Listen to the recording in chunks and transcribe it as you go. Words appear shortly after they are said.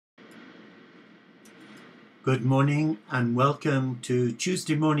Good morning and welcome to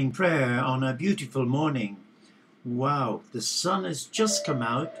Tuesday morning prayer on a beautiful morning. Wow, the sun has just come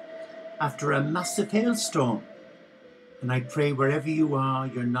out after a massive hailstorm. And I pray wherever you are,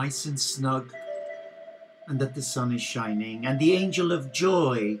 you're nice and snug and that the sun is shining. And the angel of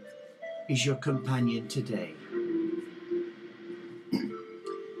joy is your companion today.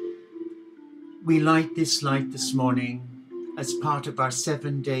 We light this light this morning as part of our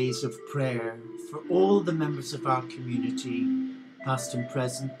 7 days of prayer for all the members of our community, past and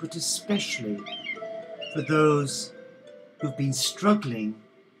present, but especially for those who've been struggling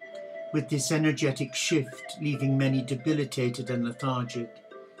with this energetic shift, leaving many debilitated and lethargic.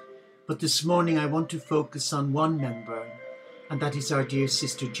 But this morning I want to focus on one member, and that is our dear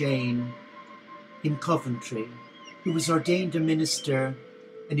Sister Jane in Coventry, who was ordained a minister,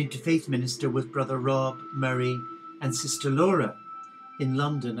 an interfaith minister with Brother Rob, Murray and Sister Laura in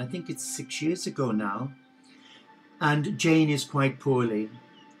London. I think it's 6 years ago now. And Jane is quite poorly,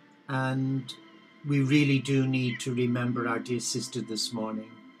 and we really do need to remember our dear sister this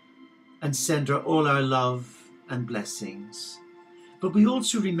morning and send her all our love and blessings. But we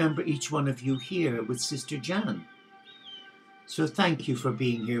also remember each one of you here with Sister Jan. So thank you for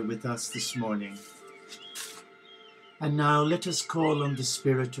being here with us this morning. And now let us call on the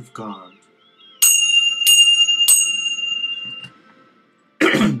Spirit of God.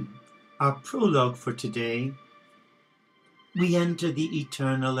 Our prologue for today: we enter the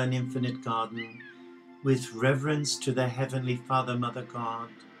eternal and infinite garden with reverence to the Heavenly Father, Mother God,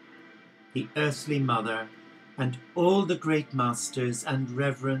 the earthly Mother, and all the great masters, and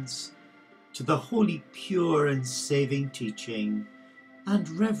reverence to the holy, pure and saving teaching, and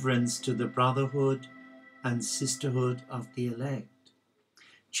reverence to the brotherhood and sisterhood of the elect.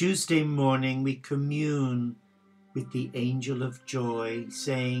 Tuesday morning we commune with the angel of joy,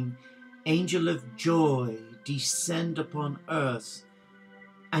 saying, "Angel of joy, descend upon earth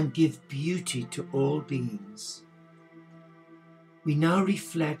and give beauty to all beings." We now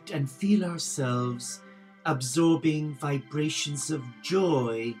reflect and feel ourselves absorbing vibrations of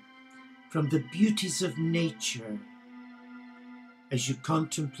joy from the beauties of nature as you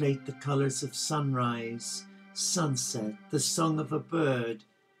contemplate the colors of sunrise, sunset, the song of a bird,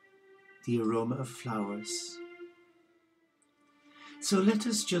 the aroma of flowers. So let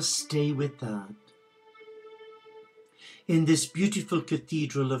us just stay with that. In this beautiful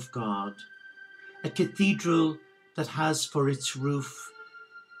cathedral of God, a cathedral that has for its roof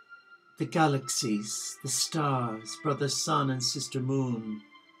the galaxies, the stars, Brother Sun and Sister Moon,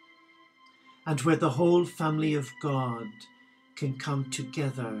 and where the whole family of God can come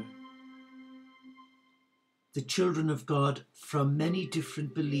together. The children of God from many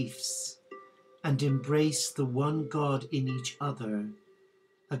different beliefs, and embrace the one God in each other,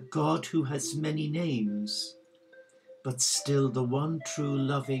 a God who has many names, but still the one true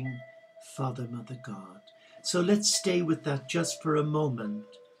loving Father, Mother God. So let's stay with that just for a moment,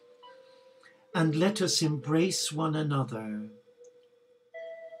 and let us embrace one another.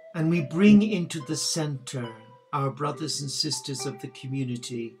 And we bring into the center our brothers and sisters of the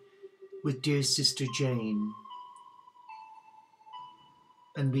community with dear Sister Jane.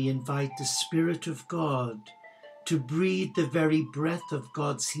 And we invite the Spirit of God to breathe the very breath of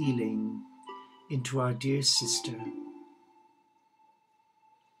God's healing into our dear sister.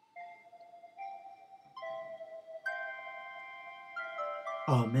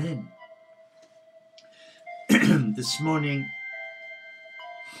 Amen. This morning,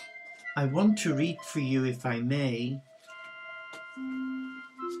 I want to read for you, if I may,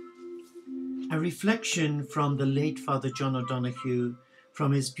 a reflection from the late Father John O'Donoghue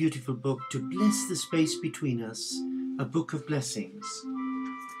from his beautiful book, To Bless the Space Between Us, a Book of Blessings.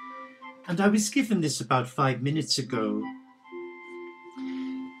 And I was given this about 5 minutes ago,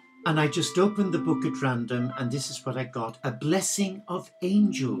 and I just opened the book at random, and this is what I got: a blessing of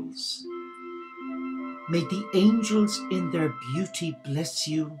angels. May the angels in their beauty bless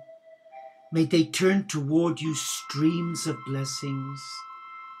you. May they turn toward you streams of blessings.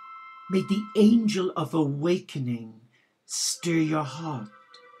 May the angel of awakening stir your heart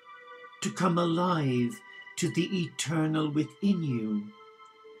to come alive to the eternal within you,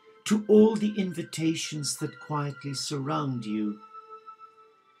 to all the invitations that quietly surround you.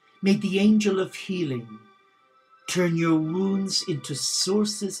 May the angel of healing turn your wounds into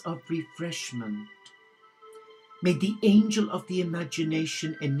sources of refreshment. May the angel of the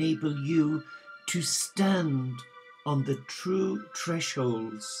imagination enable you to stand on the true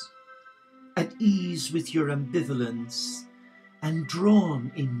thresholds, at ease with your ambivalence, and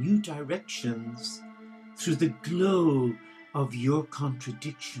drawn in new directions through the glow of your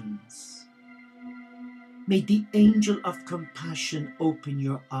contradictions. May the angel of compassion open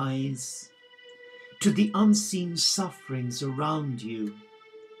your eyes to the unseen sufferings around you.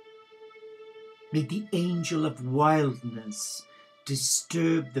 May the angel of wildness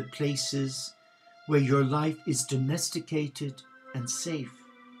disturb the places where your life is domesticated and safe.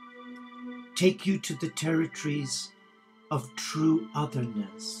 Take you to the territories of true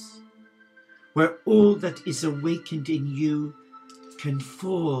otherness, where all that is awakened in you can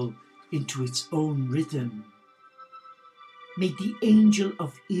fall into its own rhythm. May the angel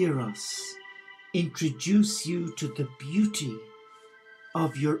of Eros introduce you to the beauty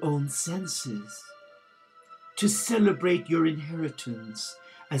of your own senses, to celebrate your inheritance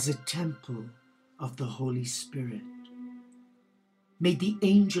as a temple of the Holy Spirit. May the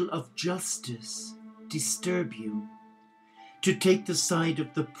angel of justice disturb you, to take the side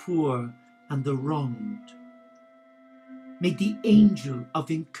of the poor and the wronged. May the angel of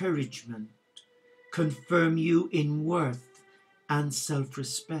encouragement confirm you in worth and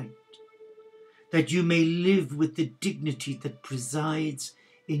self-respect, that you may live with the dignity that presides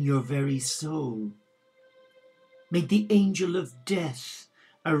in your very soul. May the angel of death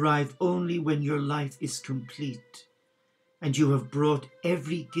arrive only when your life is complete and you have brought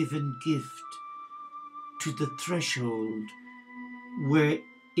every given gift to the threshold where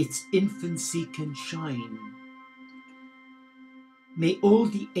its infancy can shine. May all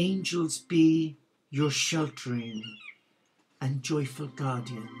the angels be your sheltering and joyful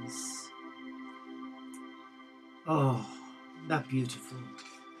guardians. Oh, that beautiful.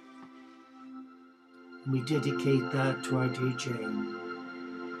 And we dedicate that to our dear Jane.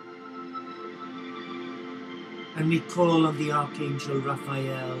 And we call on the Archangel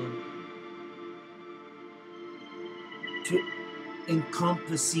Raphael to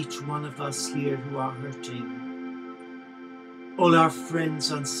encompass each one of us here who are hurting. All our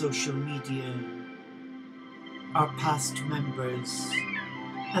friends on social media, our past members,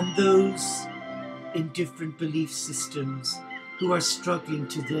 and those in different belief systems who are struggling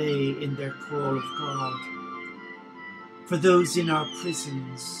today in their call of God. For those in our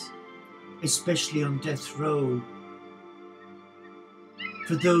prisons, especially on death row,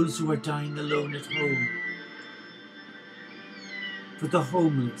 for those who are dying alone at home, for the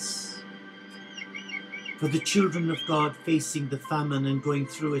homeless, for the children of God facing the famine and going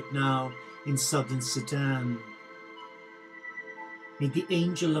through it now in southern Sudan. May the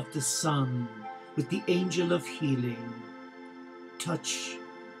angel of the sun, with the angel of healing, touch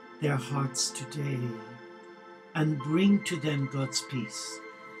their hearts today and bring to them God's peace.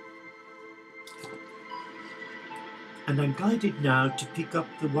 And I'm guided now to pick up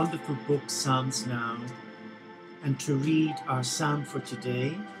the wonderful book Psalms now and to read our psalm for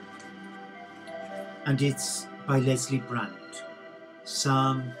today. And it's by Leslie Brandt,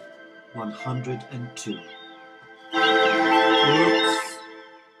 Psalm 102. Oops,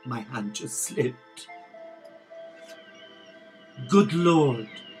 my hand just slipped. Good Lord,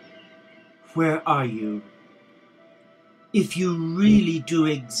 where are you? If you really do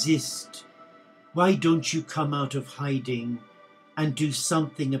exist, why don't you come out of hiding and do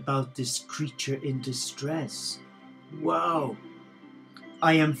something about this creature in distress? Wow!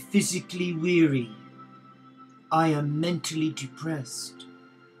 I am physically weary. I am mentally depressed.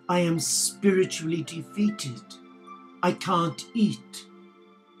 I am spiritually defeated. I can't eat,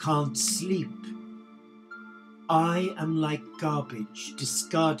 can't sleep. I am like garbage,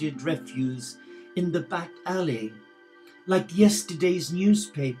 discarded refuse in the back alley, like yesterday's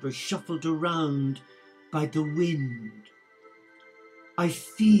newspaper shuffled around by the wind. I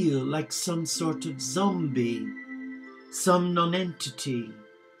feel like some sort of zombie, some non-entity,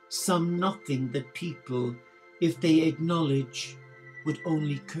 some nothing that people, if they acknowledge, would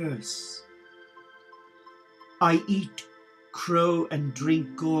only curse. I eat crow and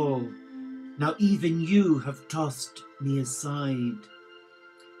drink gall. Now even you have tossed me aside,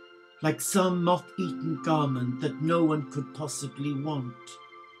 like some moth-eaten garment that no one could possibly want.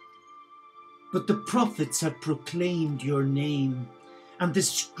 But the prophets have proclaimed your name, and the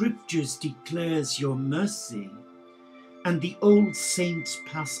scriptures declares your mercy, and the old saints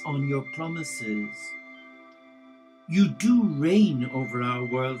pass on your promises. You do reign over our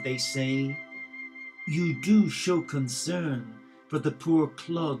world, they say. You do show concern for the poor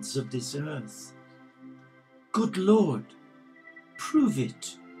clods of this earth. Good Lord, prove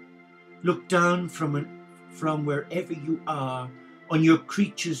it. Look down from wherever you are on your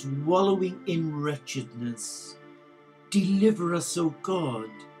creatures wallowing in wretchedness. Deliver us, O God.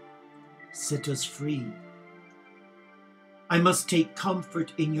 Set us free. I must take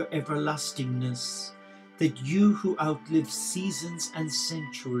comfort in your everlastingness, that you who outlive seasons and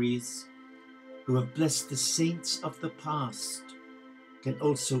centuries who have blessed the saints of the past, can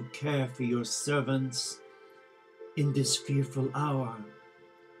also care for your servants in this fearful hour.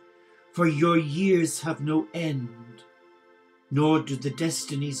 For your years have no end, nor do the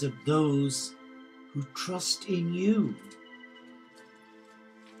destinies of those who trust in you.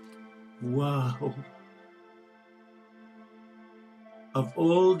 Wow! Of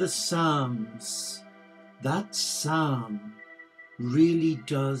all the Psalms, that Psalm really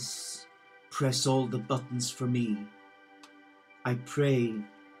does press all the buttons for me. I pray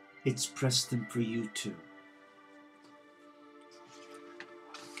it's pressed them for you too.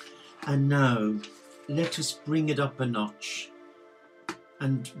 And now, let us bring it up a notch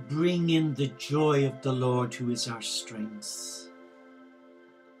and bring in the joy of the Lord, who is our strength.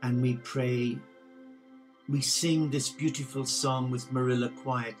 And we pray, we sing this beautiful song with Marilla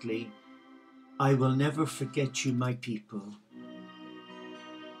quietly, I will never forget you, my people.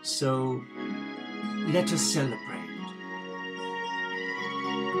 So let us celebrate.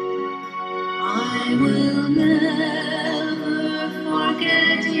 I will never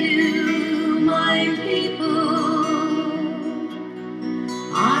forget you, my people.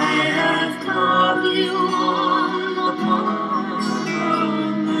 I have carved you on the palm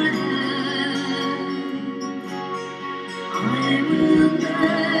of my hand. I will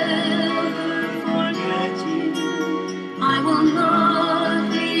never forget you. I will not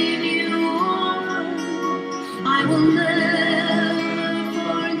leave you orphan. I will never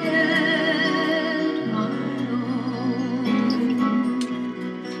forget my own.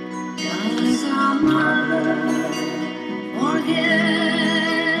 Does a mother forget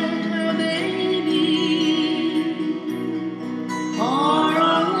her baby, or a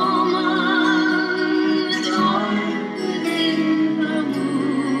woman the child within her womb?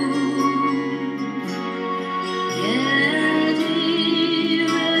 Yet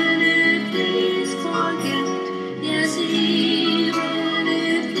even if these forget, yes, even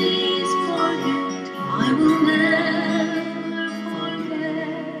if these forget, I will never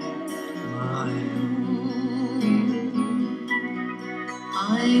forget my own.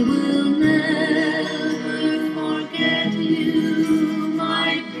 I will never forget you, my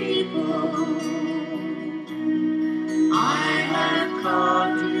people. I have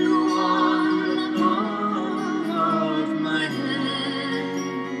carved you on the palm of my hand.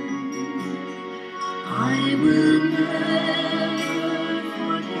 I will never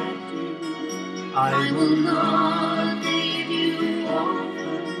forget you. I will not leave you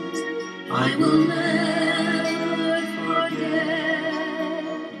orphans. I will never forget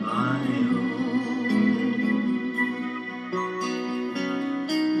my own.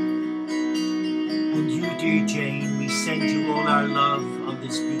 And you, dear Jane, we send you all our love on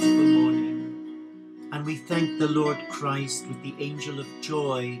this beautiful morning. And we thank the Lord Christ with the angel of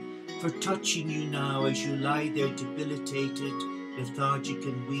joy for touching you now as you lie there debilitated, lethargic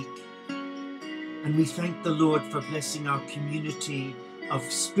and weak. And we thank the Lord for blessing our community of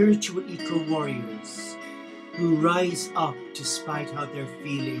spiritual eco-warriors who rise up despite how they're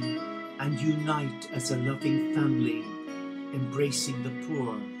feeling and unite as a loving family, embracing the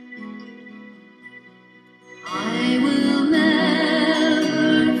poor. I will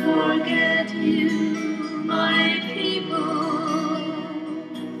never forget you, my people.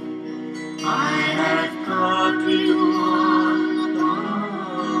 I have carved you on the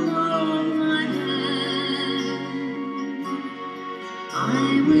palm of my hand.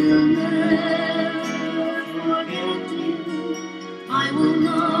 I will never forget you. I will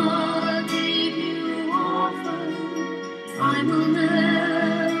not leave you orphan. I will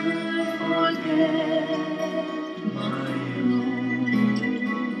never forget my own.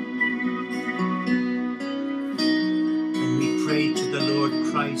 And we pray to the Lord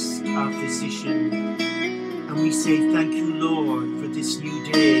Christ, our physician, and we say, thank you, Lord, for this new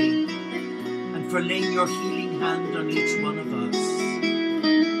day and for laying your healing hand on each one of us.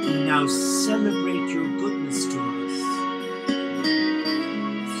 We now celebrate your goodness to us.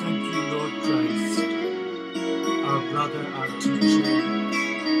 Thank you, Lord Christ, our brother, our teacher,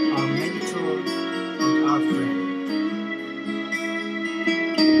 our mentor, and our friend.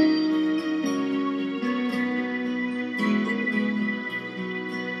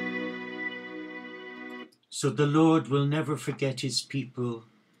 So the Lord will never forget his people,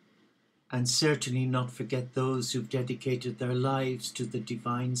 and certainly not forget those who've dedicated their lives to the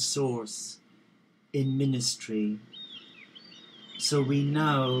divine source in ministry. So we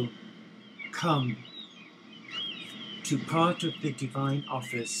now come to part of the divine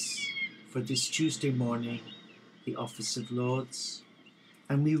office for this Tuesday morning, the Office of Lauds,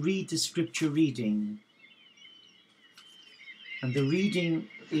 and we read the scripture reading. And the reading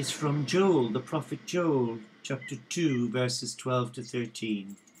is from Joel, the prophet Joel, chapter 2, verses 12 to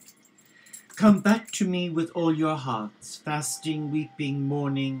 13. Come back to me with all your hearts, fasting, weeping,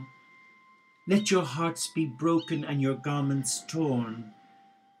 mourning. Let your hearts be broken and your garments torn.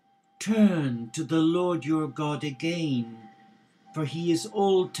 Turn to the Lord your God again, for he is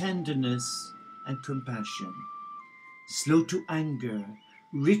all tenderness and compassion, slow to anger,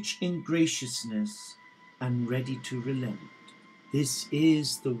 rich in graciousness, and ready to relent. This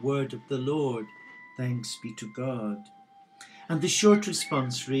is the word of the Lord. Thanks be to God. And the short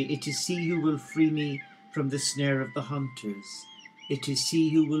response it is he who will free me from the snare of the hunters. It is he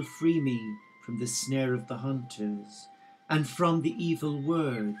who will free me from the snare of the hunters, and from the evil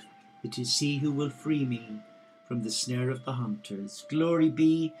word. It is he who will free me from the snare of the hunters. Glory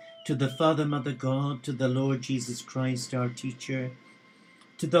be to the Father, Mother God, to the Lord Jesus Christ, our teacher,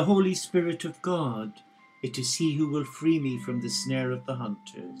 to the Holy Spirit of God. It is he who will free me from the snare of the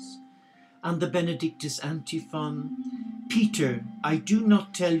hunters. And the Benedictus antiphon, Peter, I do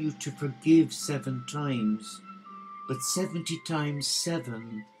not tell you to forgive 7 times, but 70 times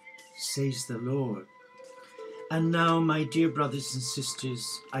 7, says the Lord. And now, my dear brothers and sisters,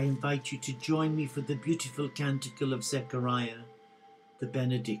 I invite you to join me for the beautiful canticle of Zechariah, the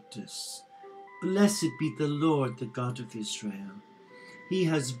Benedictus. Blessed be the Lord, the God of Israel. He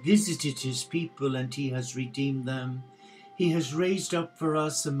has visited his people and he has redeemed them. He has raised up for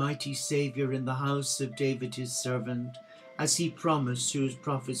us a mighty Saviour in the house of David his servant, as he promised to his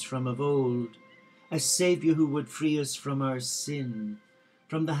prophets from of old, a Saviour who would free us from our sin,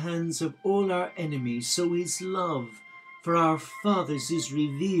 from the hands of all our enemies. So his love for our fathers is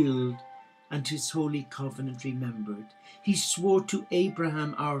revealed, and his holy covenant remembered. He swore to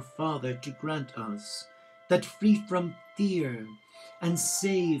Abraham our father to grant us, that free from fear and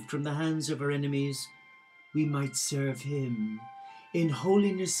saved from the hands of our enemies, we might serve him in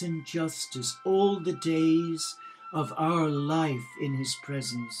holiness and justice all the days of our life in his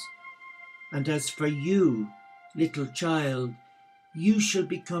presence. And as for you, little child, you shall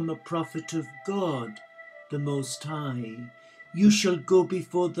become a prophet of God, the Most High. You shall go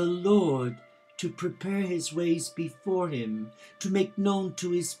before the Lord to prepare his ways before him, to make known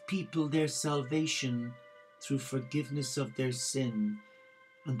to his people their salvation through forgiveness of their sin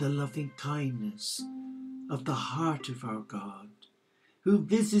and the loving kindness of the heart of our God, who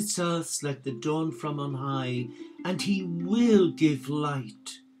visits us like the dawn from on high, and he will give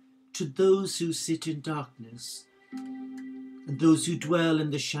light to those who sit in darkness, and those who dwell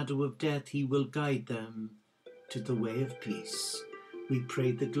in the shadow of death, he will guide them to the way of peace. We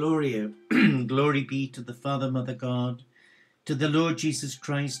pray the Gloria. Glory be to the Father, Mother God, to the Lord Jesus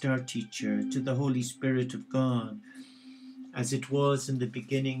Christ, our teacher, to the Holy Spirit of God, as it was in the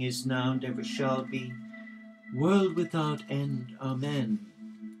beginning, is now, and ever shall be, world without end. Amen.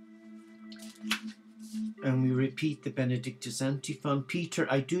 And we repeat the Benedictus antiphon. Peter,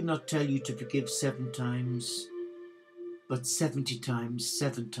 I do not tell you to forgive 7 times, but 70 times,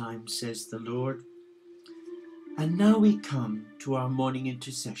 7 times, says the Lord. And now we come to our morning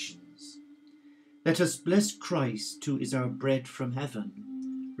intercessions. Let us bless Christ, who is our bread from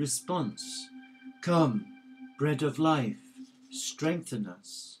heaven. Response: Come, bread of life, strengthen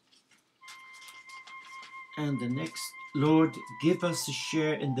us. And the next, Lord, give us a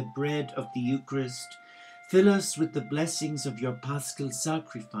share in the bread of the Eucharist. Fill us with the blessings of your paschal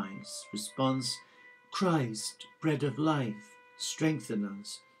sacrifice. Response: Christ, bread of life, strengthen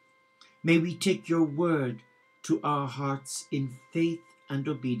us. May we take your word to our hearts in faith and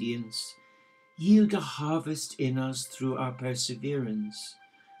obedience. Yield a harvest in us through our perseverance.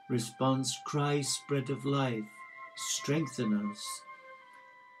 Response: Christ, bread of life, strengthen us.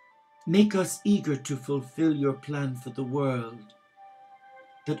 Make us eager to fulfill your plan for the world,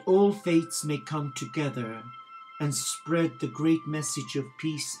 that all faiths may come together and spread the great message of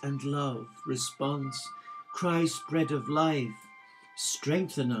peace and love. Response: Christ, bread of life,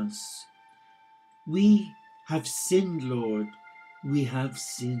 strengthen us. We have sinned, Lord, we have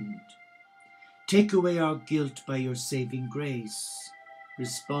sinned. Take away our guilt by your saving grace.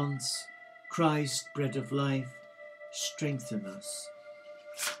 Response: Christ, bread of life, strengthen us.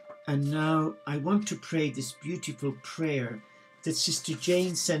 And now I want to pray this beautiful prayer that Sister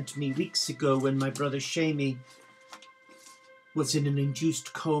Jane sent me weeks ago when my brother Shami was in an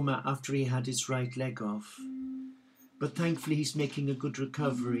induced coma after he had his right leg off. But thankfully he's making a good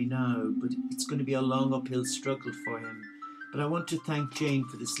recovery now, but it's going to be a long uphill struggle for him. But I want to thank Jane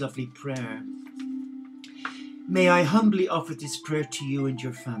for this lovely prayer. May I humbly offer this prayer to you and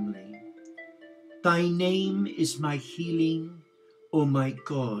your family. Thy name is my healing, O my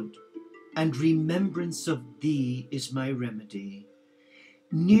God, and remembrance of thee is my remedy.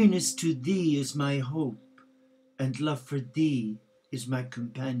 Nearness to thee is my hope, and love for thee is my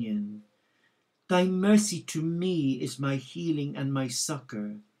companion. Thy mercy to me is my healing and my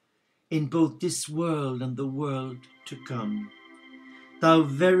succor, in both this world and the world to come. Thou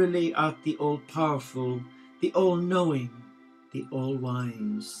verily art the all-powerful, the all-knowing, the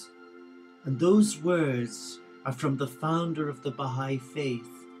all-wise. And those words are from the founder of the Baha'i faith,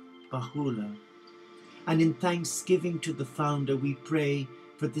 Baha'u'llah. And in thanksgiving to the founder, we pray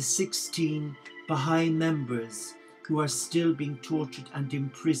for the 16 Baha'i members who are still being tortured and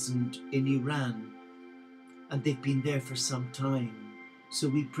imprisoned in Iran. And they've been there for some time. So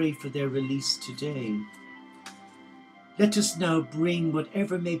we pray for their release today. Let us now bring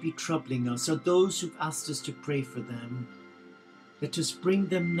whatever may be troubling us, or those who've asked us to pray for them. Let us bring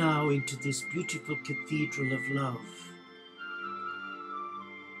them now into this beautiful cathedral of love.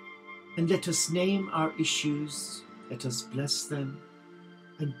 And let us name our issues, let us bless them,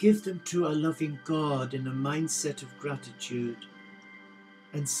 and give them to a loving God in a mindset of gratitude,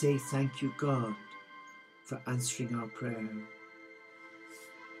 and say thank you, God, for answering our prayer.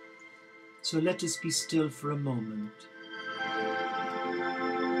 So let us be still for a moment.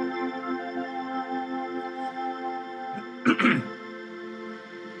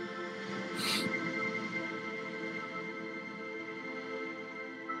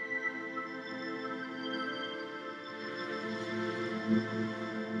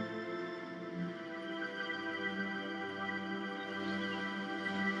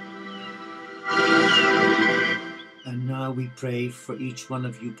 And now we pray for each one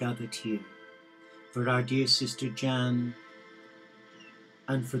of you gathered here, for our dear sister Jan,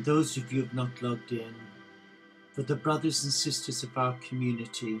 and for those of you who have not logged in, for the brothers and sisters of our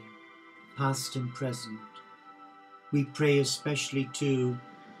community, past and present. We pray especially too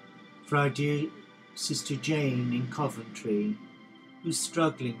for our dear sister Jane in Coventry, who's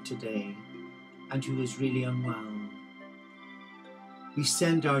struggling today and who is really unwell. We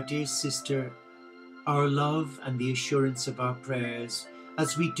send our dear sister our love and the assurance of our prayers,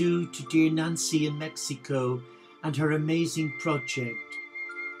 as we do to dear Nancy in Mexico and her amazing project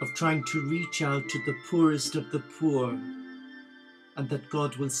of trying to reach out to the poorest of the poor, and that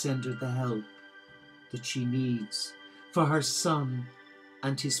God will send her the help that she needs for her son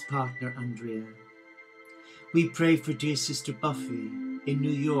and his partner Andrea. We pray for dear sister Buffy in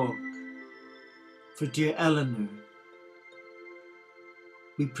New York, for dear Eleanor.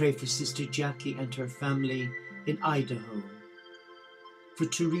 We pray for sister Jackie and her family in Idaho, for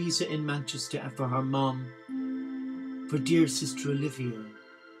Teresa in Manchester and for her mom, for dear sister Olivia,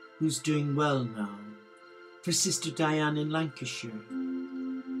 who's doing well now, for sister Diane in Lancashire,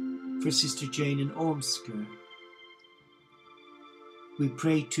 for sister Jane in Ormskirk. We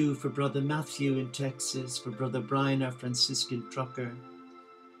pray too for brother Matthew in Texas, for brother Brian, our Franciscan trucker,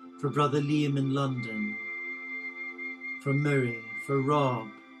 for brother Liam in London, for Murray, for Rob,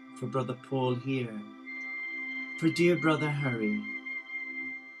 for brother Paul here, for dear brother Harry.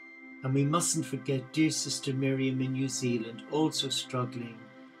 And we mustn't forget dear sister Miriam in New Zealand, also struggling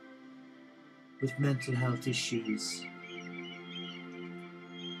with mental health issues.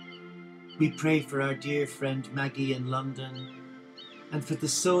 We pray for our dear friend Maggie in London, and for the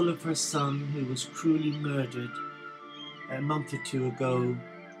soul of her son who was cruelly murdered a month or two ago.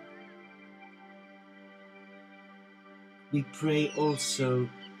 We pray also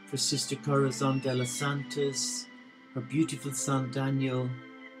for Sister Corazon de los Santos, her beautiful son Daniel,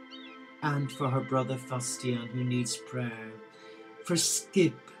 and for her brother Fastian, who needs prayer. For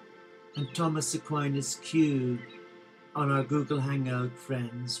Skip and Thomas Aquinas Q on our Google Hangout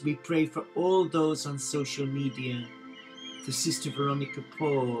friends. We pray for all those on social media, for Sister Veronica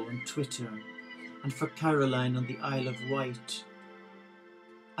Paul on Twitter, and for Caroline on the Isle of Wight,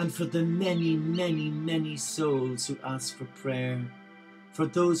 and for the many, many, many souls who ask for prayer, for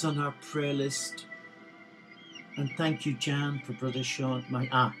those on our prayer list. And thank you, Jan, for Brother Sean,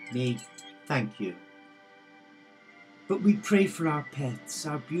 me, thank you. But we pray for our pets,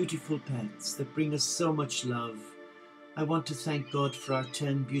 our beautiful pets that bring us so much love. I want to thank God for our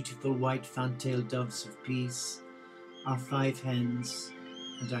 10 beautiful white fantail doves of peace, our 5 hens,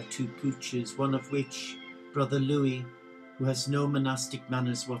 and our 2 pooches, one of which, Brother Louis, who has no monastic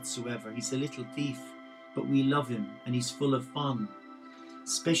manners whatsoever. He's a little thief, but we love him, and he's full of fun,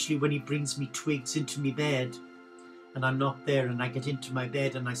 especially when he brings me twigs into my bed, and I'm not there, and I get into my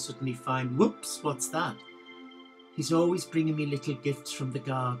bed and I suddenly find, whoops, what's that? He's always bringing me little gifts from the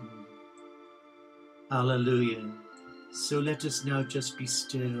garden. Hallelujah. So let us now just be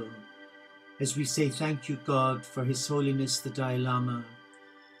still as we say thank you, God, for His Holiness the Dalai Lama,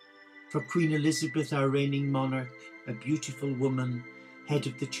 for Queen Elizabeth, our reigning monarch, a beautiful woman, head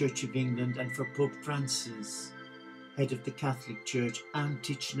of the Church of England, and for Pope Francis, head of the Catholic Church, and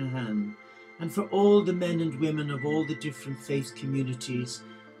Thich Nhat Hanh, and for all the men and women of all the different faith communities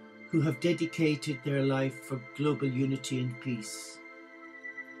who have dedicated their life for global unity and peace.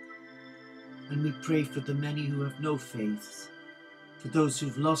 And we pray for the many who have no faith, for those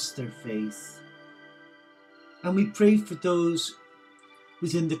who've lost their faith. And we pray for those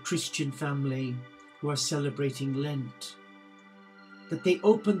within the Christian family who are celebrating Lent, that they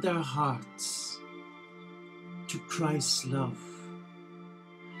open their hearts to Christ's love,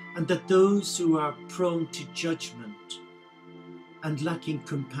 and that those who are prone to judgment and lacking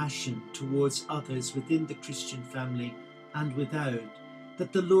compassion towards others within the Christian family and without,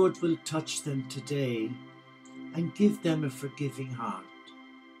 that the Lord will touch them today and give them a forgiving heart.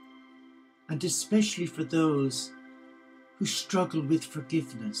 And especially for those who struggle with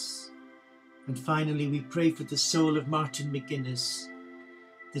forgiveness. And finally, we pray for the soul of Martin McGuinness,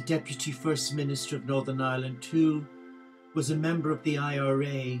 the Deputy First Minister of Northern Ireland, who was a member of the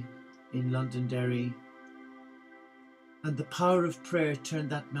IRA in Londonderry. And the power of prayer turned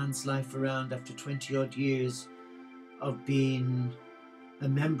that man's life around after 20 odd years of being a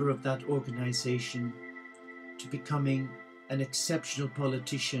member of that organisation to becoming an exceptional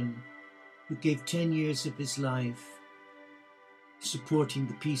politician who gave 10 years of his life supporting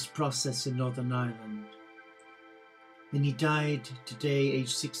the peace process in Northern Ireland. And he died today, aged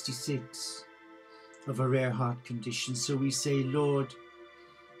 66, of a rare heart condition. So we say, Lord,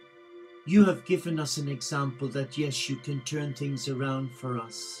 you have given us an example that yes, you can turn things around for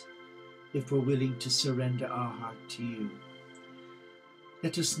us if we're willing to surrender our heart to you.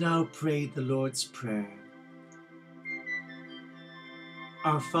 Let us now pray the Lord's Prayer.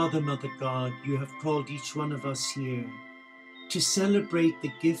 Our Father, Mother God, you have called each one of us here to celebrate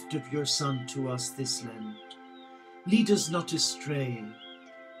the gift of your Son to us this Lent. Lead us not astray.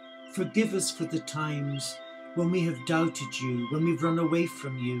 Forgive us for the times when we have doubted you, when we've run away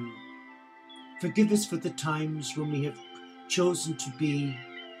from you. Forgive us for the times when we have chosen to be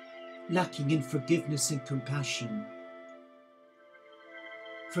lacking in forgiveness and compassion.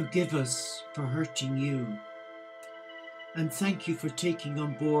 Forgive us for hurting you. And thank you for taking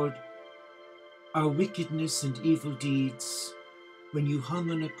on board our wickedness and evil deeds when you hung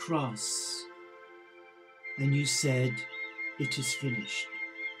on a cross and you said, it is finished.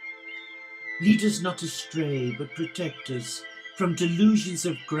 Lead us not astray, but protect us from delusions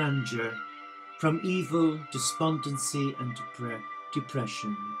of grandeur, from evil, despondency and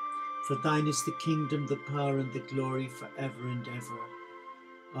depression. For thine is the kingdom, the power and the glory forever and ever.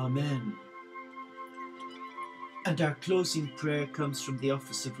 Amen. And our closing prayer comes from the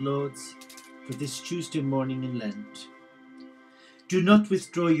Office of Lauds for this Tuesday morning in Lent. Do not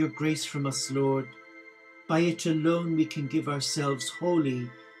withdraw your grace from us, Lord. By it alone we can give ourselves wholly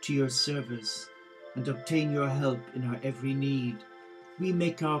to your service and obtain your help in our every need. We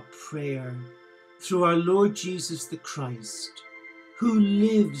make our prayer through our Lord Jesus the Christ, who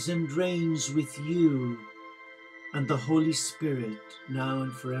lives and reigns with you and the Holy Spirit, now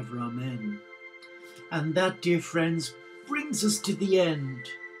and forever. Amen. And that, dear friends, brings us to the end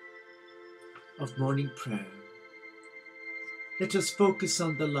of morning prayer. Let us focus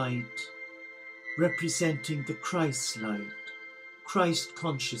on the light, representing the Christ light, Christ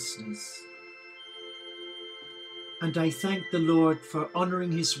consciousness. And I thank the Lord for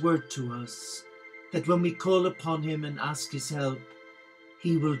honouring his word to us, that when we call upon him and ask his help,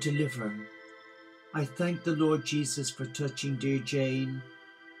 he will deliver. I thank the Lord Jesus for touching dear Jane,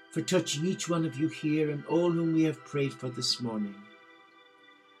 for touching each one of you here and all whom we have prayed for this morning.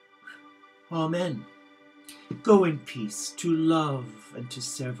 Amen. Go in peace to love and to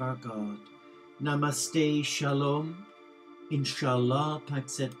serve our God. Namaste, Shalom, Inshallah,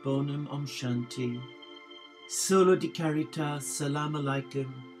 Pax et Bonum, OmShanti, Solo di Caritas, Salam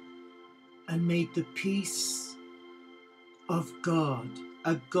Alaikum, and may the peace of God,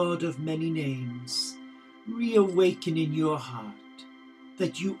 a God of many names, reawaken in your heart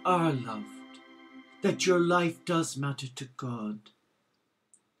that you are loved, that your life does matter to God,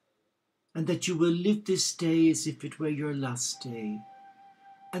 and that you will live this day as if it were your last day,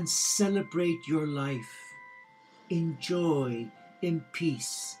 and celebrate your life in joy, in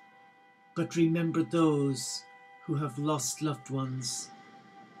peace. But remember those who have lost loved ones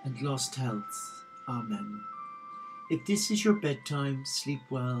and lost health. Amen. If this is your bedtime, sleep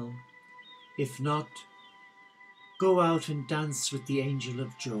well. If not, go out and dance with the angel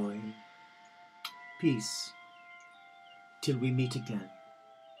of joy. Peace, till we meet again.